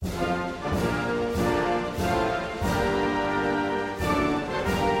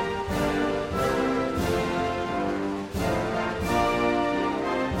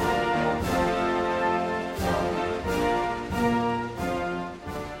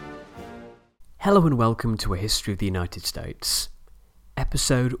Hello and welcome to A History of the United States,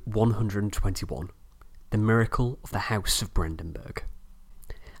 Episode 121, The Miracle of the House of Brandenburg.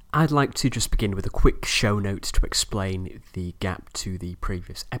 I'd like to just begin with a quick show note to explain the gap to the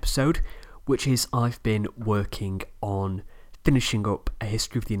previous episode, which is I've been working on finishing up A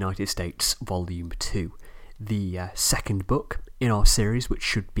History of the United States Volume 2, the second book in our series, which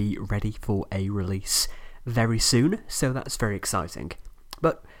should be ready for a release very soon, so that's very exciting.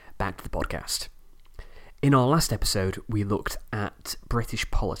 But back to the podcast. In our last episode, we looked at British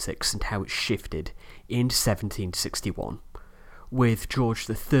politics and how it shifted in 1761. With George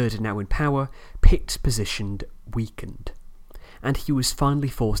III now in power, Pitt's position weakened, and he was finally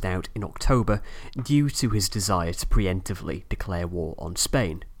forced out in October due to his desire to preemptively declare war on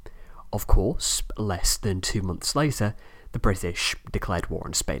Spain. Of course, less than 2 months later, the British declared war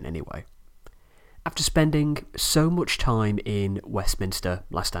on Spain anyway. After spending so much time in Westminster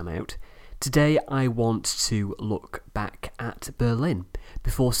last time out, today I want to look back at Berlin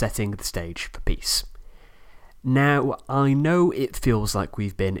before setting the stage for peace. Now, I know it feels like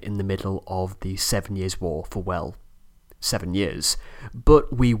we've been in the middle of the 7 Years' War for, 7 years,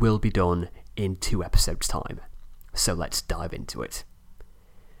 but we will be done in 2 episodes' time, so let's dive into it.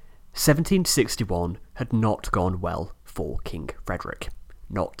 1761 had not gone well for King Frederick,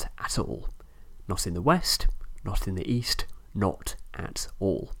 not at all. Not in the west, not in the east, not at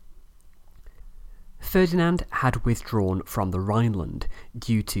all. Ferdinand had withdrawn from the Rhineland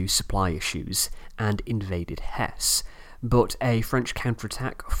due to supply issues and invaded Hesse, but a French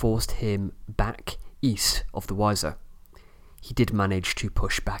counterattack forced him back east of the Weser. He did manage to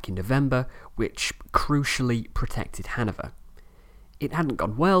push back in November, which crucially protected Hanover. It hadn't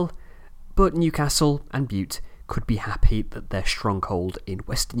gone well, but Newcastle and Bute could be happy that their stronghold in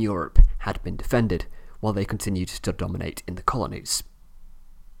Western Europe had been defended, while they continued to dominate in the colonies.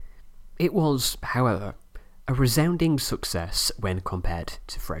 It was, however, a resounding success when compared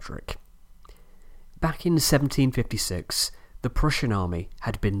to Frederick. Back in 1756, the Prussian army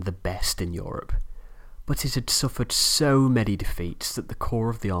had been the best in Europe, but it had suffered so many defeats that the core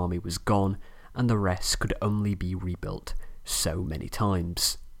of the army was gone and the rest could only be rebuilt so many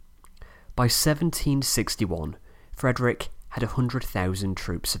times. By 1761, Frederick had 100,000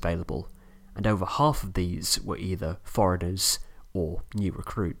 troops available, and over half of these were either foreigners or new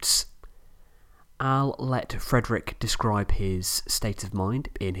recruits. I'll let Frederick describe his state of mind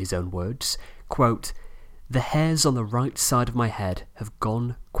in his own words. Quote, "The hairs on the right side of my head have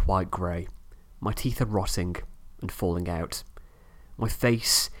gone quite grey. My teeth are rotting and falling out. My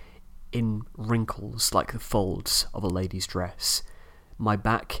face in wrinkles like the folds of a lady's dress. My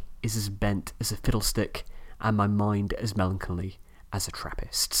back is as bent as a fiddlestick, and my mind as melancholy as a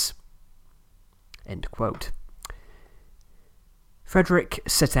Trappist's." End quote. Frederick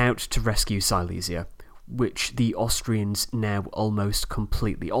set out to rescue Silesia, which the Austrians now almost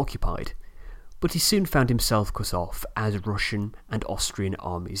completely occupied, but he soon found himself cut off as Russian and Austrian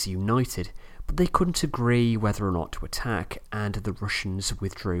armies united, but they couldn't agree whether or not to attack, and the Russians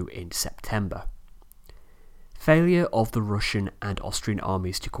withdrew in September. Failure of the Russian and Austrian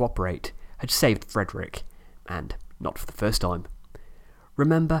armies to cooperate had saved Frederick, and not for the first time.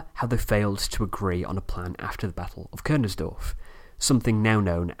 Remember how they failed to agree on a plan after the Battle of Königsdorf, something now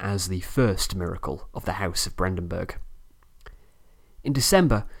known as the first miracle of the House of Brandenburg. In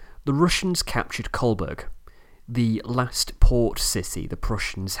December, the Russians captured Kolberg, the last port city the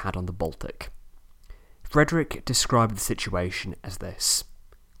Prussians had on the Baltic. Frederick described the situation as this,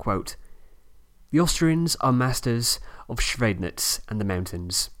 quote, "The Austrians are masters of Schweidnitz and the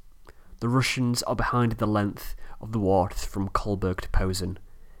mountains. The Russians are behind the length of the Warth from Kolberg to Posen.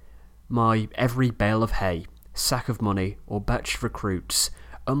 My every bale of hay, sack of money, or batch of recruits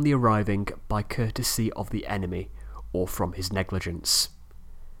only arriving by courtesy of the enemy or from his negligence.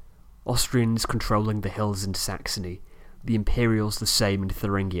 Austrians controlling the hills in Saxony, the Imperials the same in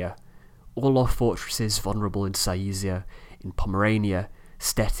Thuringia, all our fortresses vulnerable in Silesia, in Pomerania,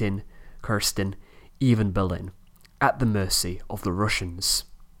 Stettin, Kirsten, even Berlin, at the mercy of the Russians."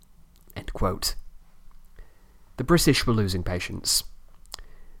 End quote. The British were losing patience.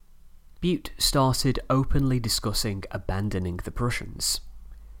 Bute started openly discussing abandoning the Prussians.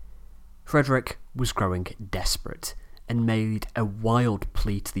 Frederick was growing desperate and made a wild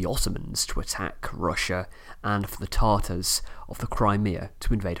plea to the Ottomans to attack Russia and for the Tartars of the Crimea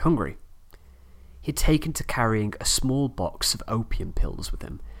to invade Hungary. He had taken to carrying a small box of opium pills with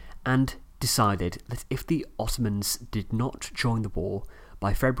him and decided that if the Ottomans did not join the war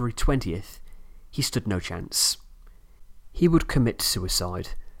by February 20th, he stood no chance. He would commit suicide,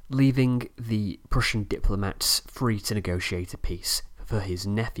 leaving the Prussian diplomats free to negotiate a peace for his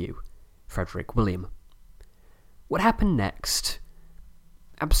nephew, Frederick William. What happened next?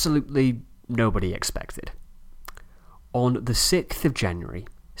 Absolutely nobody expected. On the 6th of January,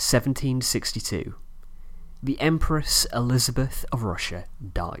 1762, the Empress Elizabeth of Russia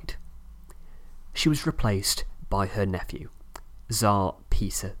died. She was replaced by her nephew, Tsar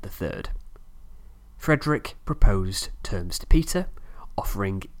Peter III. Frederick proposed terms to Peter,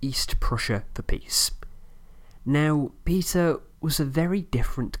 offering East Prussia for peace. Now, Peter was a very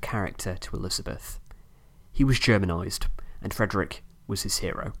different character to Elizabeth. He was Germanised, and Frederick was his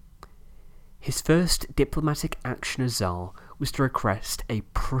hero. His first diplomatic action as Tsar was to request a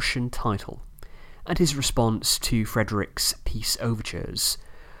Prussian title, and his response to Frederick's peace overtures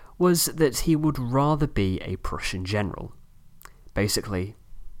was that he would rather be a Prussian general. Basically,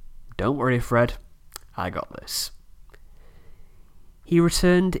 don't worry, Fred, I got this. He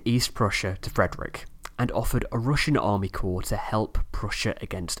returned East Prussia to Frederick and offered a Russian army corps to help Prussia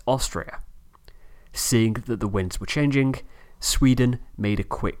against Austria. Seeing that the winds were changing, Sweden made a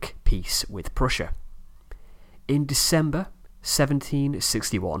quick peace with Prussia. In December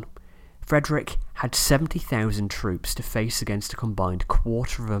 1761, Frederick had 70,000 troops to face against a combined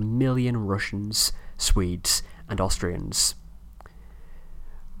 250,000 Russians, Swedes, and Austrians.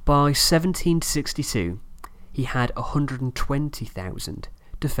 By 1762, he had 120,000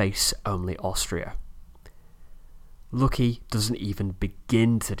 to face only Austria. Lucky doesn't even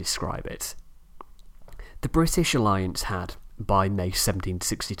begin to describe it. The British alliance had, by May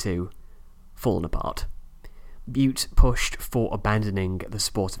 1762, fallen apart. Bute pushed for abandoning the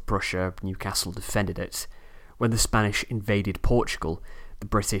support of Prussia. Newcastle defended it. When the Spanish invaded Portugal, the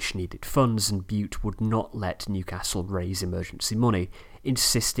British needed funds, and Bute would not let Newcastle raise emergency money,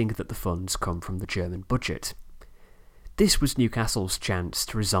 insisting that the funds come from the German budget. This was Newcastle's chance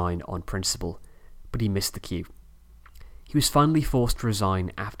to resign on principle, but he missed the cue. He was finally forced to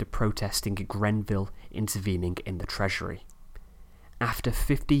resign after protesting Grenville intervening in the Treasury. After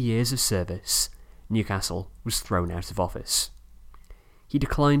 50 years of service, Newcastle was thrown out of office. He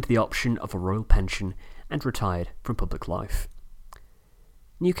declined the option of a royal pension and retired from public life.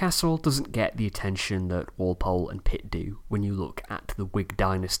 Newcastle doesn't get the attention that Walpole and Pitt do when you look at the Whig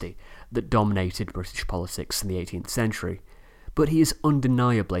dynasty that dominated British politics in the 18th century, but he has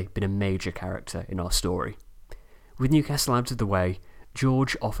undeniably been a major character in our story. With Newcastle out of the way,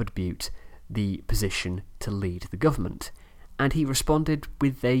 George offered Bute the position to lead the government, and he responded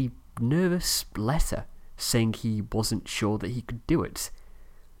with a nervous letter saying he wasn't sure that he could do it.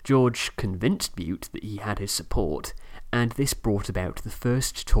 George convinced Bute that he had his support, and this brought about the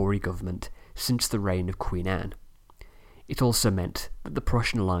first Tory government since the reign of Queen Anne. It also meant that the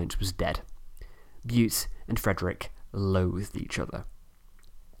Prussian alliance was dead. Bute and Frederick loathed each other.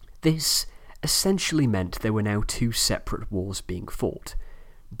 This essentially meant there were now two separate wars being fought.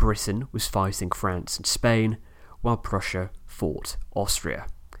 Britain was fighting France and Spain, while Prussia fought Austria.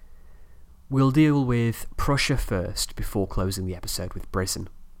 We'll deal with Prussia first before closing the episode with Britain.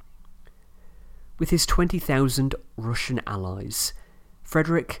 With his 20,000 Russian allies,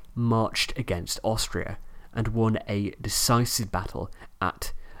 Frederick marched against Austria and won a decisive battle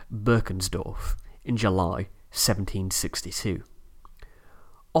at Berkensdorf in July 1762.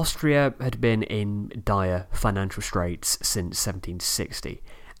 Austria had been in dire financial straits since 1760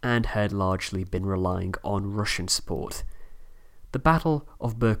 and had largely been relying on Russian support. The Battle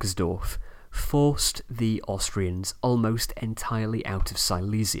of Berkensdorf forced the Austrians almost entirely out of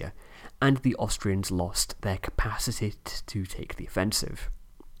Silesia, and the Austrians lost their capacity to take the offensive.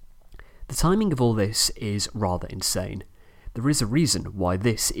 The timing of all this is rather insane. There is a reason why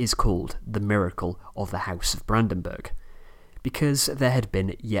this is called the miracle of the House of Brandenburg, because there had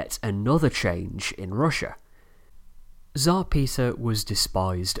been yet another change in Russia. Tsar Peter was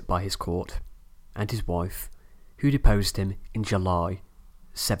despised by his court and his wife, who deposed him in July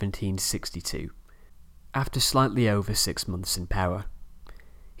 1762, after slightly over 6 months in power.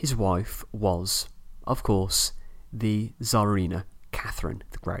 His wife was, of course, the Tsarina Catherine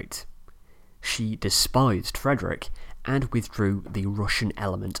the Great. She despised Frederick and withdrew the Russian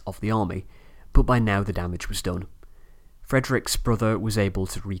element of the army, but by now the damage was done. Frederick's brother was able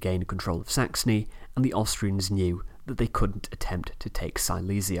to regain control of Saxony, and the Austrians knew that they couldn't attempt to take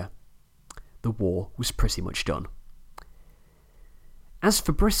Silesia. The war was pretty much done. As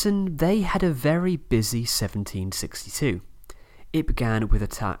for Britain, they had a very busy 1762. It began with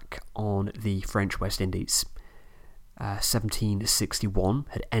attack on the French West Indies. 1761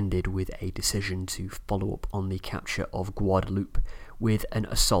 had ended with a decision to follow up on the capture of Guadeloupe with an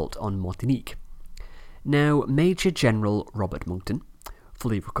assault on Martinique. Now, Major General Robert Monckton,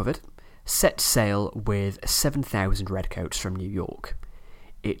 fully recovered, set sail with 7,000 redcoats from New York.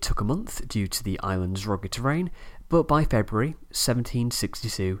 It took a month due to the island's rugged terrain, but by February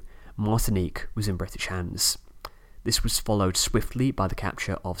 1762, Martinique was in British hands. This was followed swiftly by the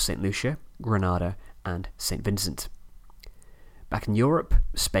capture of St. Lucia, Grenada, and St. Vincent. Back in Europe,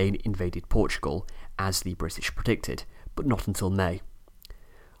 Spain invaded Portugal, as the British predicted, but not until May.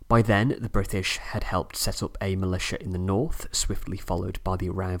 By then, the British had helped set up a militia in the north, swiftly followed by the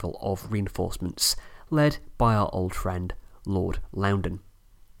arrival of reinforcements, led by our old friend Lord Loudon.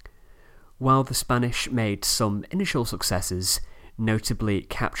 While the Spanish made some initial successes, notably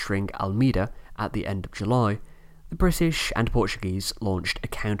capturing Almeida at the end of July, the British and Portuguese launched a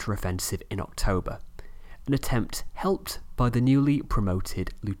counter-offensive in October, an attempt helped by the newly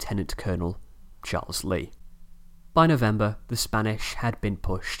promoted Lieutenant Colonel Charles Lee. By November, the Spanish had been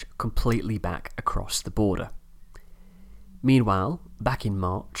pushed completely back across the border. Meanwhile, back in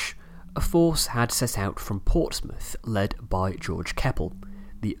March, a force had set out from Portsmouth led by George Keppel,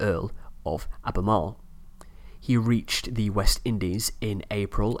 the Earl of Albemarle. He reached the West Indies in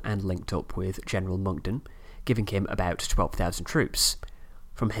April and linked up with General Monckton, giving him about 12,000 troops.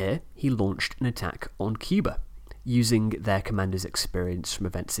 From here, he launched an attack on Cuba. Using their commander's experience from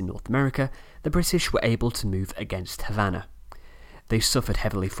events in North America, the British were able to move against Havana. They suffered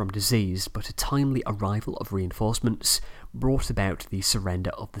heavily from disease, but a timely arrival of reinforcements brought about the surrender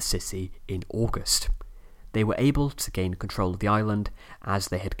of the city in August. They were able to gain control of the island as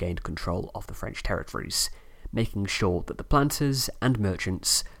they had gained control of the French territories, making sure that the planters and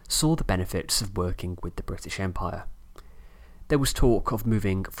merchants saw the benefits of working with the British Empire. There was talk of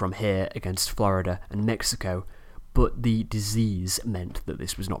moving from here against Florida and Mexico, but the disease meant that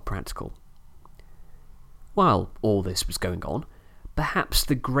this was not practical. While all this was going on, perhaps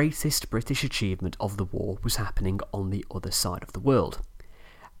the greatest British achievement of the war was happening on the other side of the world.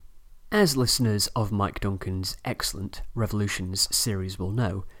 As listeners of Mike Duncan's excellent Revolutions series will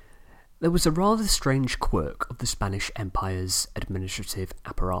know, there was a rather strange quirk of the Spanish Empire's administrative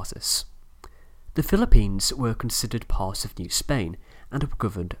apparatus. The Philippines were considered part of New Spain and were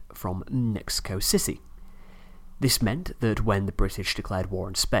governed from Mexico City. This meant that when the British declared war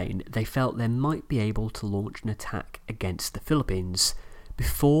on Spain, they felt they might be able to launch an attack against the Philippines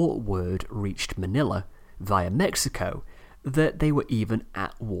before word reached Manila via Mexico that they were even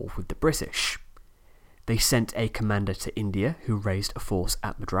at war with the British. They sent a commander to India who raised a force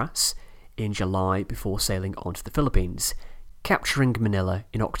at Madras in July before sailing on to the Philippines, capturing Manila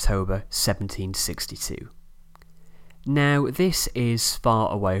in October 1762. Now, this is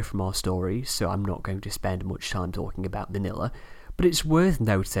far away from our story, so I'm not going to spend much time talking about Manila, but it's worth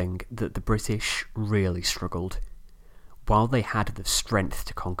noting that the British really struggled. While they had the strength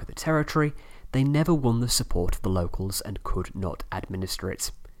to conquer the territory, they never won the support of the locals and could not administer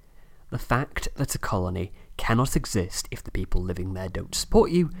it. The fact that a colony cannot exist if the people living there don't support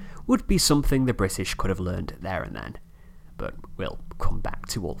you would be something the British could have learned there and then. But we'll come back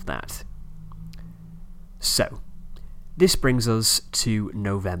to all of that. So, this brings us to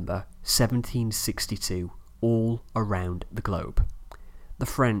November 1762 all around the globe. The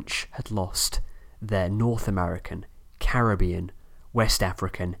French had lost their North American, Caribbean, West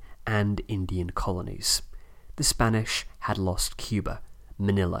African and Indian colonies. The Spanish had lost Cuba,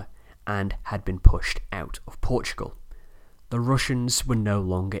 Manila, and had been pushed out of Portugal. The Russians were no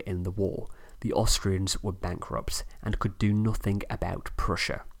longer in the war. The Austrians were bankrupt and could do nothing about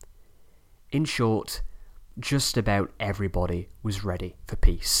Prussia. In short, just about everybody was ready for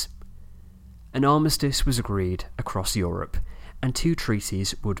peace. An armistice was agreed across Europe, and two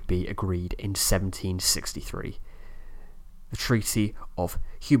treaties would be agreed in 1763. The Treaty of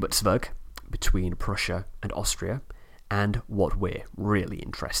Hubertsburg between Prussia and Austria, and what we're really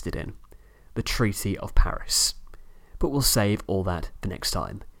interested in, the Treaty of Paris. But we'll save all that for next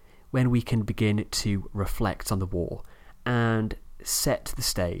time, when we can begin to reflect on the war and set the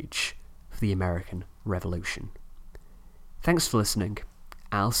stage for the American Revolution. Thanks for listening.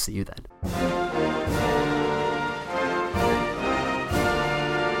 I'll see you then.